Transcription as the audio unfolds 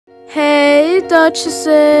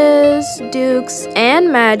Duchesses, Dukes,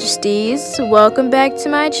 and Majesties, welcome back to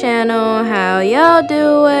my channel. How y'all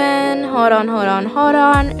doing? Hold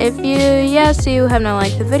on. If you have not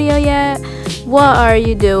liked the video yet, what are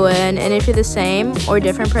you doing? And if you're the same or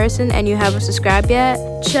different person and you haven't subscribed yet,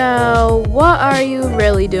 ciao, what are you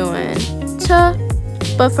really doing?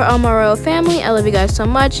 But for all my royal family, I love you guys so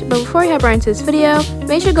much. But before we hop right into this video,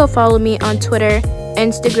 make sure to go follow me on Twitter,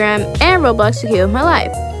 Instagram, and Roblox to keep up my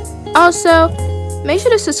life. Also, make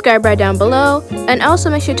sure to subscribe right down below, and also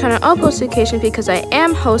make sure to turn on all post notifications because I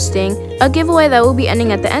am hosting a giveaway that will be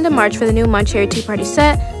ending at the end of March for the new CHÉRI Tea Party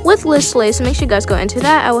set with Liz Slay, so make sure you guys go into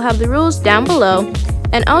that. I will have the rules down below.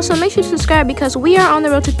 And also make sure to subscribe because we are on the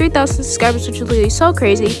road to 3,000 subscribers, which is literally so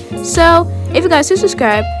crazy. So if you guys do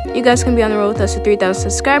subscribe, you guys can be on the road with us to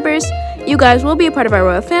 3,000 subscribers. You guys will be a part of our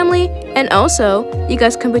royal family, and also you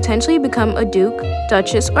guys can potentially become a Duke,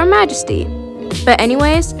 Duchess, or Majesty. But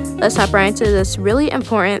anyways, let's hop right into this really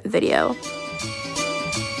important video.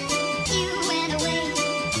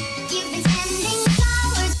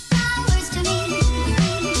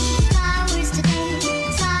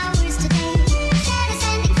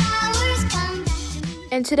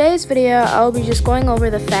 In today's video, I'll be just going over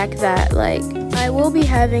the fact that I will be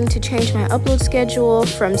having to change my upload schedule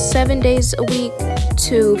from 7 days a week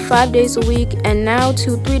to 5 days a week, and now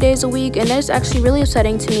to 3 days a week, and that's actually really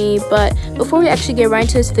upsetting to me. But before we actually get right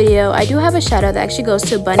into this video, I do have a shout out that actually goes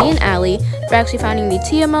to Bunny and Allie for actually finding the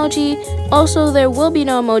tea emoji. Also, there will be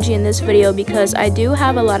no emoji in this video because I do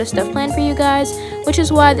have a lot of stuff planned for you guys, which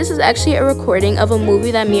is why this is actually a recording of a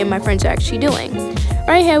movie that me and my friends are actually doing.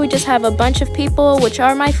 Right here we just have a bunch of people, which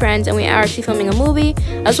are my friends, and we are actually filming a movie,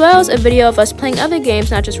 as well as a video of us playing other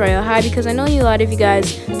games, not just Royale High, because I know a lot of you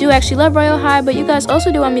guys do actually love Royale High, but you guys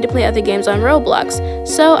also do want me to play other games on Roblox.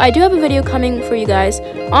 So I do have a video coming for you guys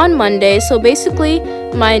on Monday. So basically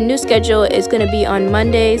my new schedule is going to be on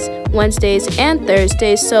Mondays, Wednesdays, and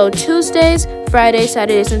Thursdays. So Tuesdays, Fridays,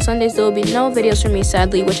 Saturdays, and Sundays there will be no videos from me,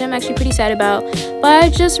 sadly, which I'm actually pretty sad about. But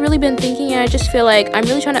I've just really been thinking, and I just feel like I'm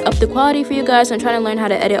really trying to up the quality for you guys. I'm trying to learn how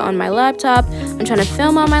to edit on my laptop. I'm trying to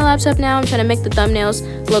film on my laptop now. I'm trying to make the thumbnails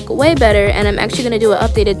look way better, and I'm actually going to do an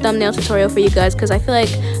updated thumbnail tutorial for you guys because I feel like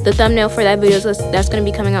the thumbnail for that video that's going to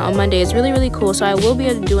be coming out on Monday is really cool. So I will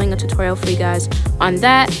be doing a tutorial for you guys on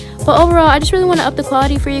that. But overall, I just really want to up the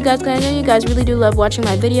quality for you guys because I know you guys really do love watching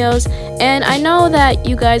my videos, and I know that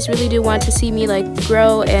you guys really do want to see me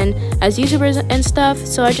grow and as YouTubers and stuff.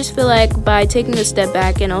 So I just feel like by taking a step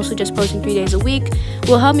back and also just posting 3 days a week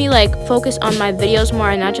will help me focus on my videos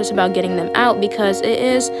more and not just about getting them out, because it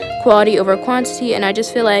is quality over quantity, and I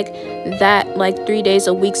just feel like that 3 days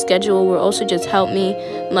a week schedule will also just help me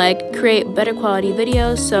create better quality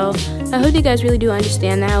videos. So I hope you guys really do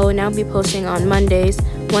understand that. I will now be posting on Mondays,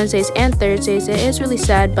 Wednesdays, and Thursdays. It is really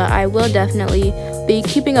sad, but I will definitely be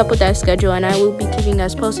keeping up with that schedule, and I will be keeping you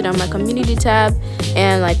guys posted on my community tab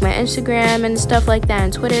and my Instagram and stuff like that,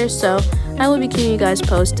 and Twitter. So I will be keeping you guys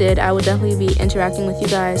posted. I will definitely be interacting with you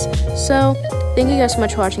guys. So thank you guys so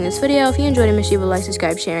much for watching this video. If you enjoyed it, make sure you leave a like,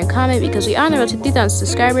 subscribe, share, and comment because we are on the road to 3,000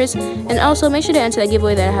 subscribers. And also make sure to enter that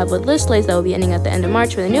giveaway that I have with Liz Slay that will be ending at the end of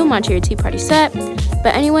March for the new CHÉRI Tea Party set.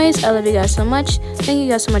 But anyways, I love you guys so much. Thank you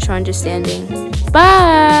guys so much for understanding.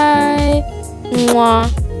 Bye! Mwah.